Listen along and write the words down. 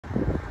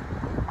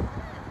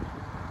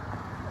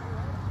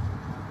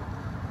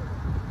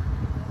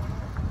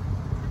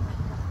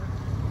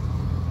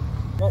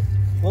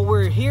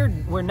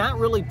we're not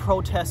really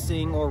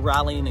protesting or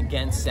rallying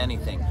against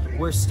anything.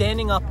 We're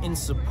standing up in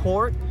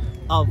support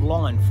of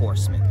law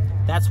enforcement.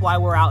 That's why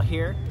we're out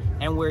here,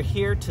 and we're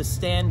here to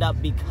stand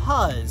up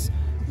because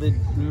the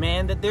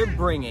man that they're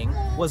bringing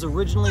was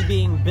originally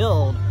being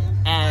billed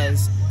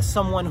as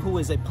someone who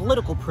is a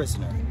political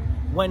prisoner,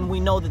 when we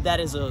know that that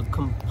is a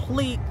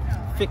complete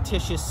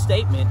fictitious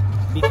statement,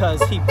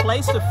 because he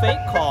placed a fake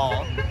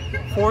call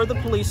for the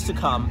police to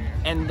come,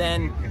 and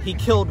then he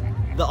killed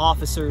the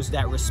officers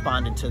that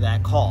responded to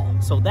that call.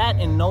 So that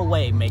in no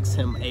way makes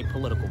him a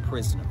political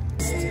prisoner.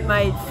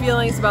 My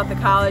feelings about the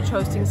college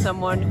hosting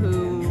someone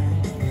who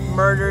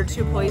murdered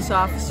 2 police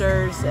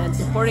officers and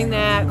supporting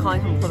that,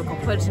 calling him a political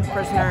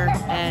prisoner,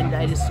 and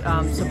I just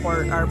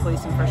support our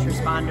police and first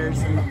responders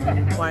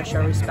and want to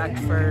show respect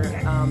for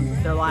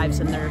their lives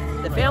and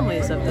the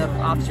families of the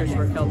officers who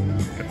were killed.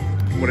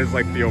 What is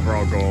like the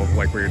overall goal of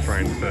like what you're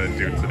trying to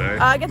do today?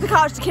 Get the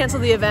college to cancel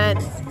the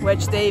event,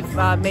 which they've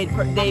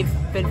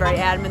been very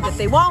adamant that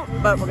they won't,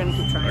 but we're going to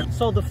keep trying.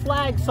 So the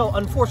flag, so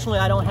unfortunately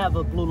I don't have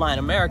a Blue Line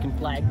American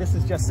flag. This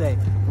is just a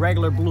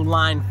regular Blue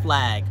Line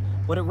flag.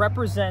 What it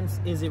represents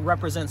is it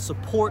represents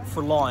support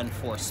for law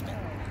enforcement.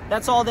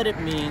 That's all that it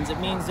means. It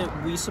means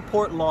that we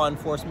support law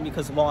enforcement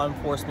because law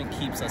enforcement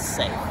keeps us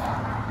safe,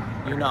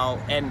 you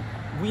know, and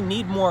we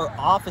need more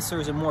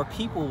officers and more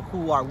people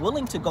who are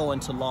willing to go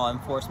into law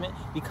enforcement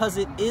because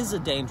it is a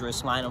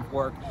dangerous line of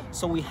work.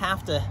 So we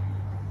have to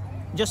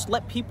just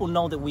let people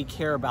know that we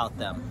care about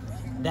them,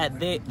 that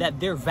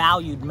they're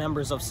valued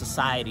members of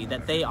society,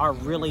 that they are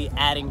really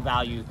adding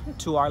value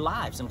to our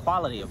lives and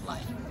quality of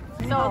life.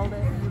 So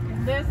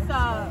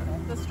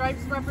the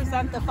stripes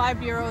represent the 5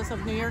 boroughs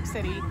of New York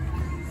City,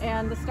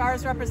 and the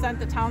stars represent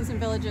the towns and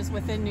villages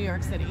within New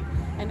York City.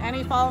 And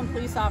any fallen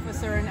police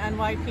officer in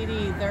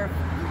NYPD, their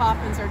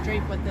coffins are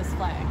draped with this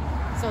flag.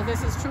 So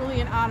this is truly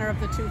in honor of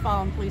the 2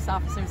 fallen police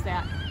officers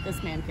that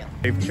this man killed.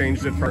 They've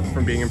changed it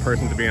from being in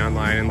person to being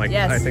online, and like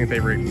yes. I think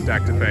they've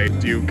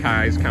reactivated. Do you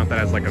guys count that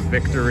as like a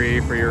victory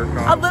for your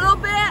cause? A little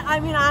bit. I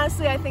mean,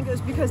 honestly, I think it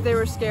was because they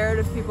were scared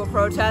of people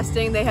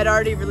protesting. They had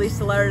already released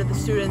a letter to the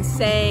students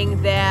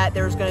saying that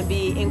there was going to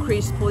be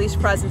increased police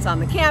presence on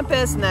the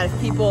campus, and that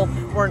if people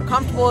weren't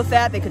comfortable with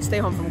that, they could stay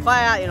home from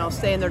class, you know,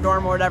 stay in their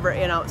dorm or whatever,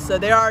 you know. So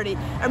they already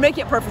are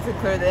making it perfectly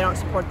clear that they don't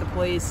support the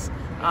police,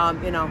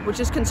 you know, which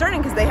is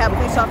concerning because they have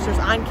police officers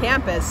on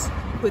campus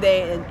who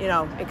they, you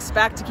know,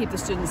 expect to keep the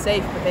students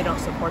safe, but they don't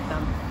support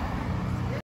them.